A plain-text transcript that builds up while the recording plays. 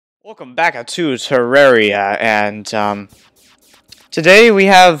Welcome back to Terraria, and today we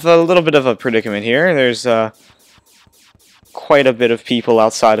have a little bit of a predicament here. There's quite a bit of people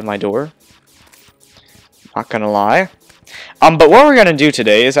outside of my door. Not gonna lie. But what we're gonna do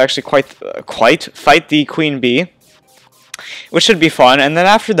today is actually quite fight the Queen Bee, which should be fun. And then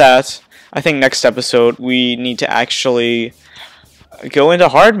after that, I think next episode we need to actually go into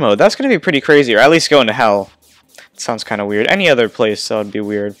hard mode. That's gonna be pretty crazy, or at least go into hell. Sounds kind of weird. Any other place that would be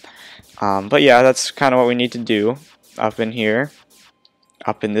weird. But yeah, that's kind of what we need to do up in here,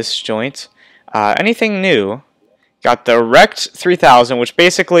 up in this joint. Anything new? Got the Wrecked 3000, which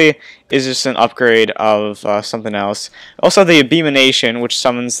basically is just an upgrade of something else. Also the Abomination, which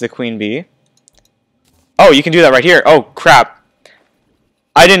summons the Queen Bee. Oh, you can do that right here. Oh, crap.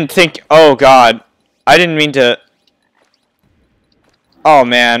 I didn't think... Oh, God. I didn't mean to... Oh,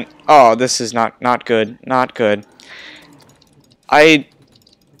 man. Oh, this is not good. Not good.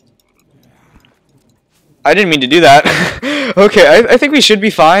 I didn't mean to do that. Okay, I think we should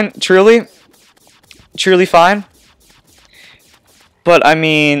be fine. Truly fine. But I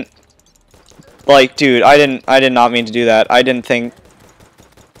mean, like, dude, I did not mean to do that. I didn't think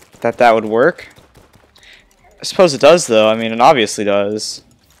that would work. I suppose it does, though. I mean, it obviously does.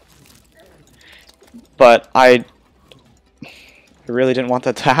 But I really didn't want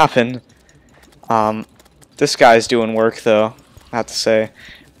that to happen. This guy's doing work, though, I have to say.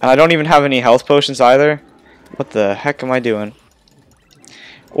 And I don't even have any health potions either. What the heck am I doing?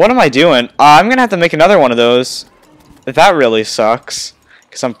 What am I doing? I'm gonna have to make another one of those. That really sucks.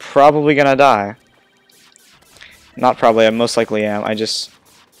 Because I'm probably gonna die. Not probably, I most likely am. I just...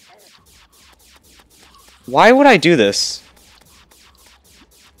 Why would I do this?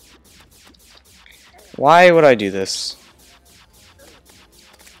 Why would I do this?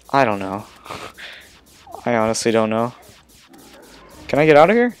 I don't know. I honestly don't know. Can I get out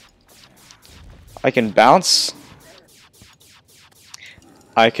of here? I can bounce.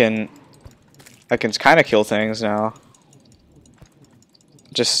 I can kind of kill things now.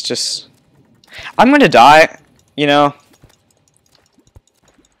 Just I'm gonna die, you know.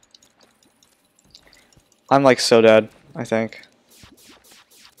 I'm like so dead, I think.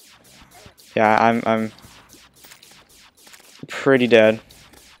 Yeah, I'm pretty dead.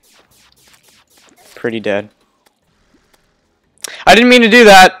 Pretty dead. I didn't mean to do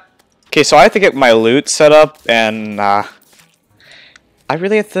that. Okay, so I have to get my loot set up, and I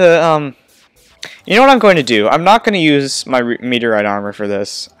really have to, you know what I'm going to do? I'm not going to use my meteorite armor for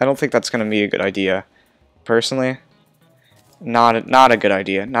this. I don't think that's going to be a good idea, personally. Not a good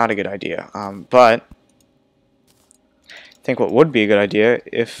idea. Not a good idea. But I think what would be a good idea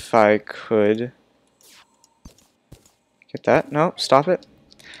if I could get that. No, stop it.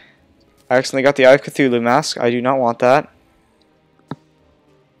 I accidentally got the Eye of Cthulhu mask. I do not want that.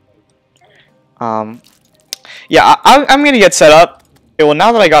 Yeah, I'm gonna get set up. Okay, well,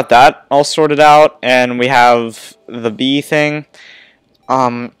 now that I got that all sorted out, and we have the bee thing,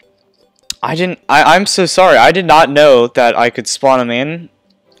 I'm so sorry. I did not know that I could spawn them in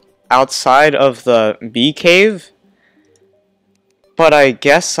outside of the bee cave, but I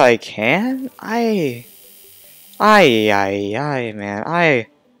guess I can. Man,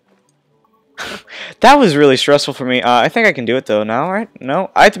 that was really stressful for me. I think I can do it though now, right? No?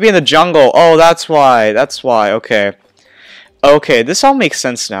 I have to be in the jungle. Oh, that's why. That's why. Okay. Okay, this all makes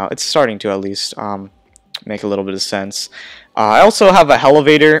sense now. It's starting to at least make a little bit of sense. I also have a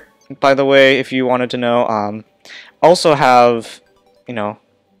elevator, by the way, if you wanted to know. Also have, you know,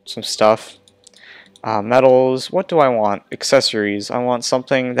 some stuff. Metals. What do I want? Accessories. I want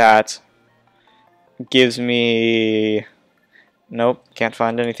something that gives me... Nope, can't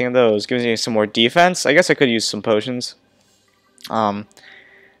find anything of those. Gives me some more defense. I guess I could use some potions.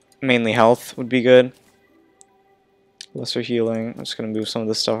 Mainly health would be good. Lesser healing. I'm just gonna move some of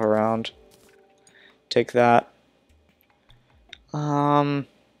this stuff around. Take that. Heart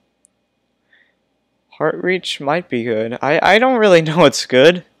reach might be good. I don't really know what's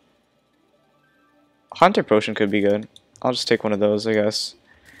good. Hunter potion could be good. I'll just take one of those, I guess.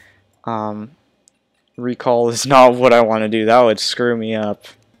 Recall is not what I want to do. That would screw me up.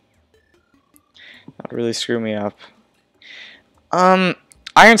 That would really screw me up.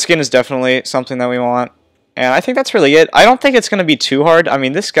 Iron skin is definitely something that we want. And I think that's really it. I don't think it's going to be too hard. I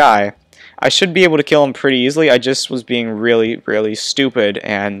mean, this guy, I should be able to kill him pretty easily. I just was being really stupid.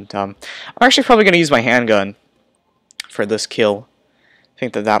 And I'm actually probably going to use my handgun for this kill. I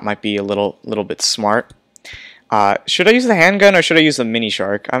think that might be a little bit smart. Should I use the handgun or should I use the mini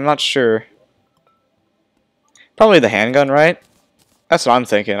shark? I'm not sure. Probably the handgun, right? That's what I'm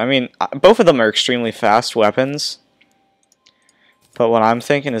thinking. I mean, both of them are extremely fast weapons. But what I'm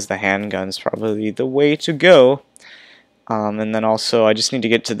thinking is the handgun's probably the way to go. And then also, I just need to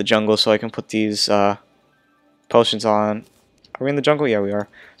get to the jungle so I can put these potions on. Are we in the jungle? Yeah, we are.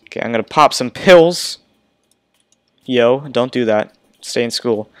 Okay, I'm gonna pop some pills. Yo, don't do that. Stay in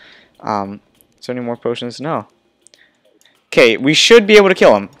school. Is there any more potions? No. Okay, we should be able to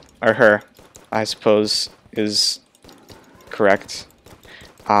kill him. Or her, I suppose, is correct.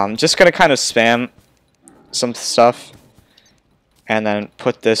 Just gonna kind of spam some stuff. And then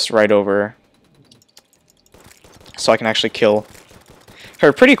put this right over. So I can actually kill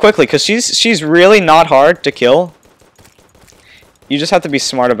her pretty quickly. Because she's really not hard to kill. You just have to be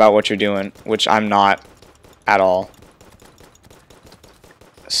smart about what you're doing. Which I'm not at all.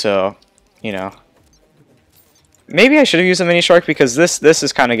 So, you know. Maybe I should have used a mini shark because this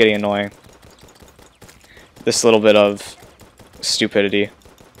is kind of getting annoying. This little bit of stupidity.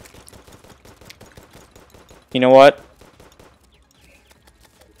 You know what?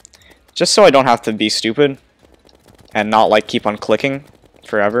 Just so I don't have to be stupid and not like keep on clicking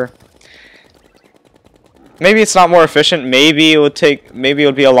forever. Maybe it's not more efficient. Maybe it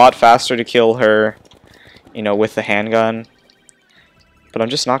would be a lot faster to kill her, you know, with the handgun. But I'm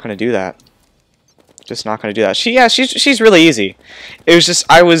just not going to do that. Just not going to do that. She's really easy. It was just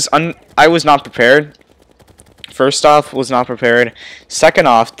I was not prepared. First off, was not prepared. Second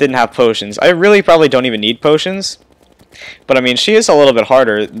off, didn't have potions. I really probably don't even need potions. But I mean, she is a little bit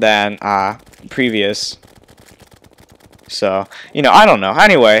harder than previous. So, you know, I don't know.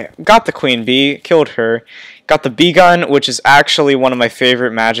 Anyway, got the queen bee, killed her. Got the bee gun, which is actually one of my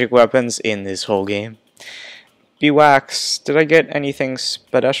favorite magic weapons in this whole game. Bee wax. Did I get anything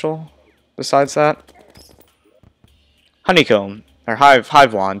special besides that? Honeycomb, or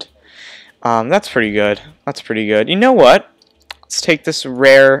hive wand. That's pretty good. That's pretty good. You know what? Let's take this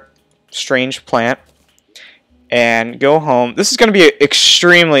rare, strange plant and go home. This is going to be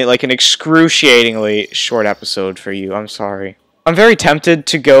extremely, like an excruciatingly short episode for you. I'm sorry. I'm very tempted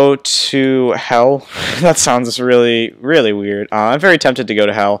to go to hell. That sounds really, really weird. I'm very tempted to go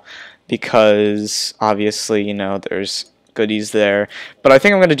to hell because obviously, you know, there's goodies there. But I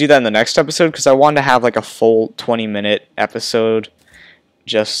think I'm going to do that in the next episode because I want to have like a full 20-minute episode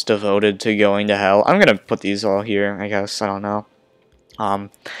just devoted to going to hell. I'm going to put these all here, I guess. I don't know.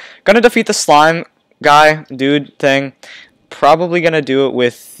 Gonna defeat the slime guy, dude thing. Probably going to do it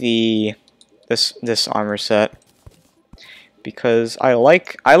with this armor set. Because I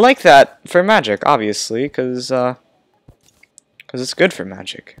like that for magic, obviously, because it's good for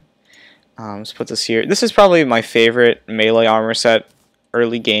magic. Let's put this here. This is probably my favorite melee armor set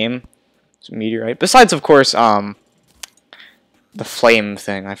early game. It's meteorite. Besides, of course, the flame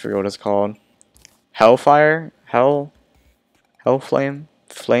thing. I forget what it's called. Hellfire? Hellflame?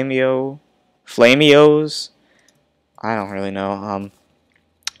 Flamios? I don't really know.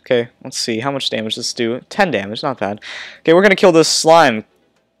 Okay, let's see. How much damage does this do? 10 damage, not bad. Okay, we're gonna kill this slime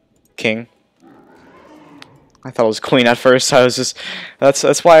king. I thought it was queen at first. I was just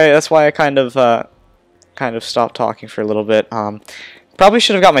that's why I kind of stopped talking for a little bit. Probably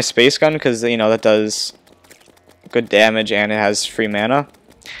should have got my space gun because you know that does good damage and it has free mana.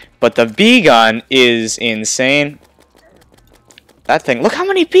 But the bee gun is insane. That thing. Look how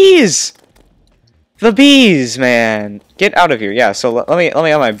many bees! The bees, man. Get out of here. Yeah. So let me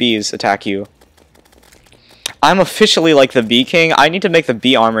have my bees attack you. I'm officially like the bee king. I need to make the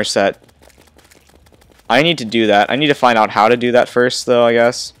bee armor set. I need to do that. I need to find out how to do that first, though, I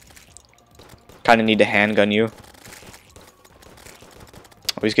guess. Kind of need to handgun you.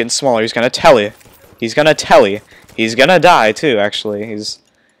 Oh, he's getting smaller. He's gonna telly. He's gonna telly. He's gonna die, too, actually. He's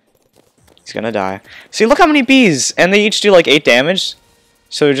gonna die. See, look how many bees! And they each do, like, 8 damage.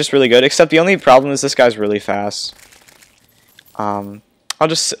 So they're just really good. Except the only problem is this guy's really fast. I'll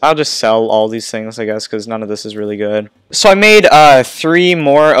just sell all these things, I guess, because none of this is really good. So I made 3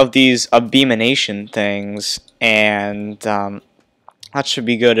 more of these abomination things, and that should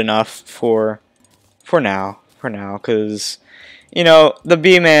be good enough for now. Because you know the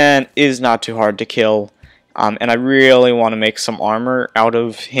bee man is not too hard to kill, and I really want to make some armor out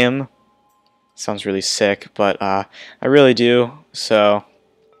of him. Sounds really sick, but I really do. So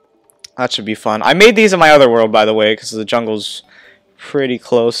that should be fun. I made these in my other world, by the way, because the jungle's pretty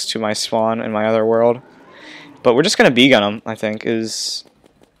close to my spawn in my other world. But we're just going to bee gun them, I think, is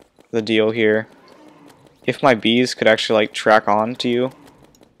the deal here. If my bees could actually, like, track on to you.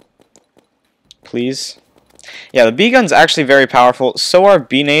 Please. Yeah, the bee gun's actually very powerful. So are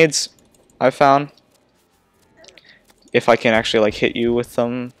bee nades, I've found. If I can actually, like, hit you with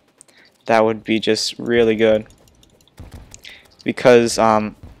them, that would be just really good. Because,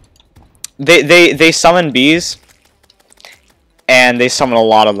 they summon bees. and they summon a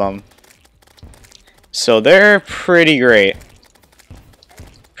lot of them. So they're pretty great.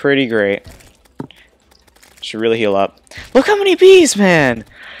 Pretty great. Should really heal up. Look how many bees, man!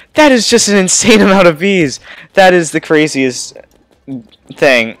 That is just an insane amount of bees. That is the craziest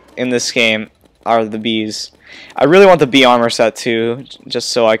thing in this game, are the bees. I really want the bee armor set too, just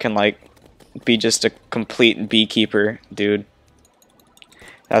so I can like be just a complete beekeeper, dude.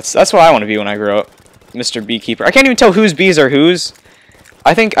 That's what I want to be when I grow up, Mr. Beekeeper. I can't even tell whose bees are whose.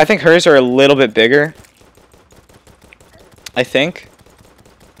 I think hers are a little bit bigger. I think,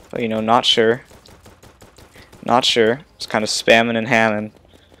 but you know, not sure. Not sure. It's kind of spamming and hamming.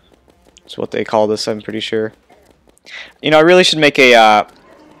 That's what they call this, I'm pretty sure. You know, I really should make a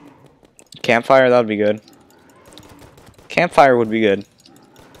campfire. That would be good. Campfire would be good.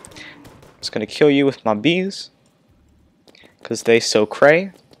 Just gonna kill you with my bees, cause they so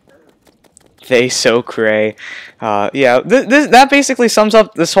cray. They so cray. Yeah, that basically sums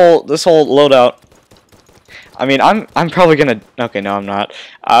up this whole loadout. I mean, I'm probably gonna. Okay, no, I'm not.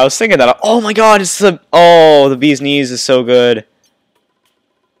 I was thinking that. Oh my God, it's the bee's knees is so good.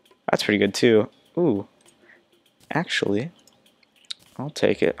 That's pretty good too. Ooh, actually, I'll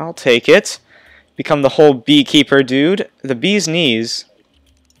take it. I'll take it. Become the whole beekeeper, dude. The bee's knees.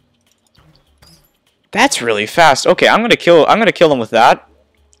 That's really fast. Okay, I'm gonna kill them with that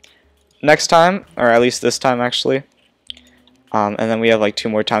next time, or at least this time actually. And then we have like 2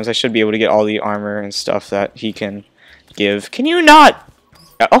 more times. I should be able to get all the armor and stuff that he can give. Can you not?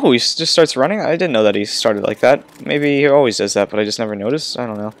 Oh, he just starts running? I didn't know that he started like that. Maybe he always does that, but I just never noticed. I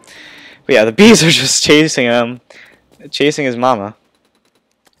don't know. But yeah, the bees are just chasing him. Chasing his mama.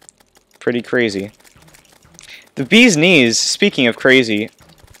 Pretty crazy. The bee's knees, speaking of crazy,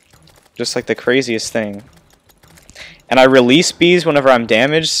 just like the craziest thing. And I release bees whenever I'm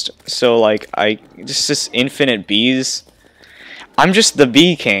damaged, so like just infinite bees. I'm just the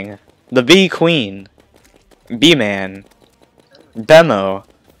bee king, the bee queen, bee man, Bemo.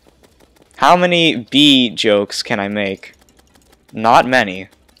 How many bee jokes can I make? Not many.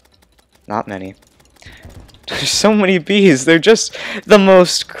 Not many. There's so many bees. They're just the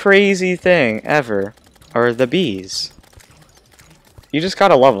most crazy thing ever. Are the bees. You just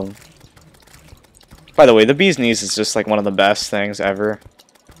gotta love them. By the way, the bee's knees is just like one of the best things ever.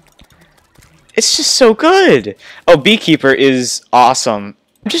 It's just so good. Oh, Beekeeper is awesome.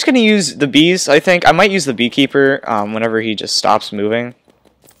 I'm just gonna use the bees, I think. I might use the Beekeeper whenever he just stops moving.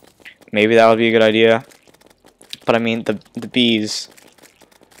 Maybe that would be a good idea. But I mean, the bees.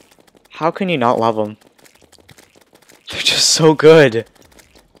 How can you not love them? They're just so good.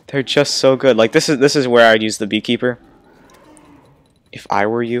 They're just so good. Like this is where I'd use the Beekeeper. If I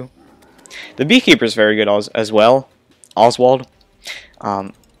were you. The Beekeeper is very good as well. Oswald.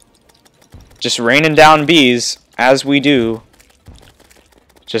 Just raining down bees as we do.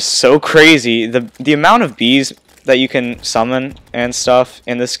 Just so crazy. The amount of bees that you can summon and stuff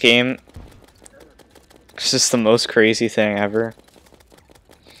in this game. It's just the most crazy thing ever.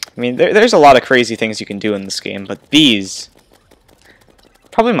 I mean, there's a lot of crazy things you can do in this game, but bees,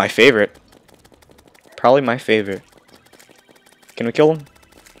 probably my favorite. Probably my favorite. Can we kill them?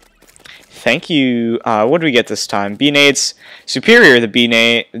 Thank you. What do we get this time? Bee nades superior.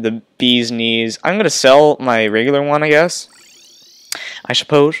 The bee's knees. I'm gonna sell my regular one, I guess. I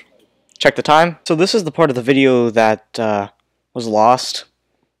suppose. Check the time. So this is the part of the video that was lost,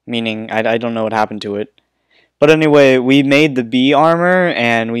 meaning I don't know what happened to it. But anyway, we made the bee armor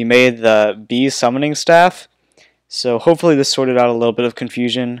and we made the bee summoning staff. So hopefully this sorted out a little bit of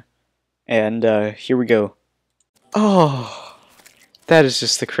confusion. And here we go. Oh, that is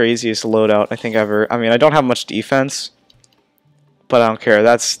just the craziest loadout I think ever. I mean, I don't have much defense, but I don't care.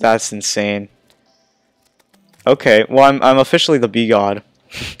 That's insane. Okay, well I'm officially the bee god.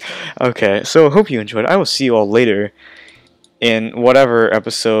 Okay, so hope you enjoyed. I will see you all later in whatever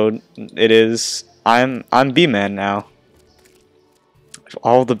episode it is. I'm bee man now.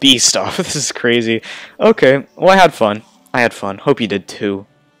 All the bee stuff. This is crazy. Okay, well I had fun. I had fun. Hope you did too.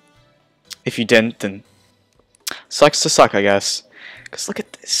 If you didn't, then sucks to suck, I guess. Cause look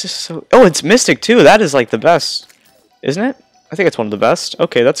at this. It's just so. Oh, it's Mystic too. That is like the best, isn't it? I think it's one of the best.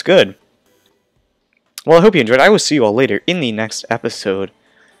 Okay, that's good. Well, I hope you enjoyed. I will see you all later in the next episode,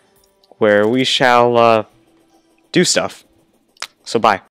 where we shall do stuff. So bye.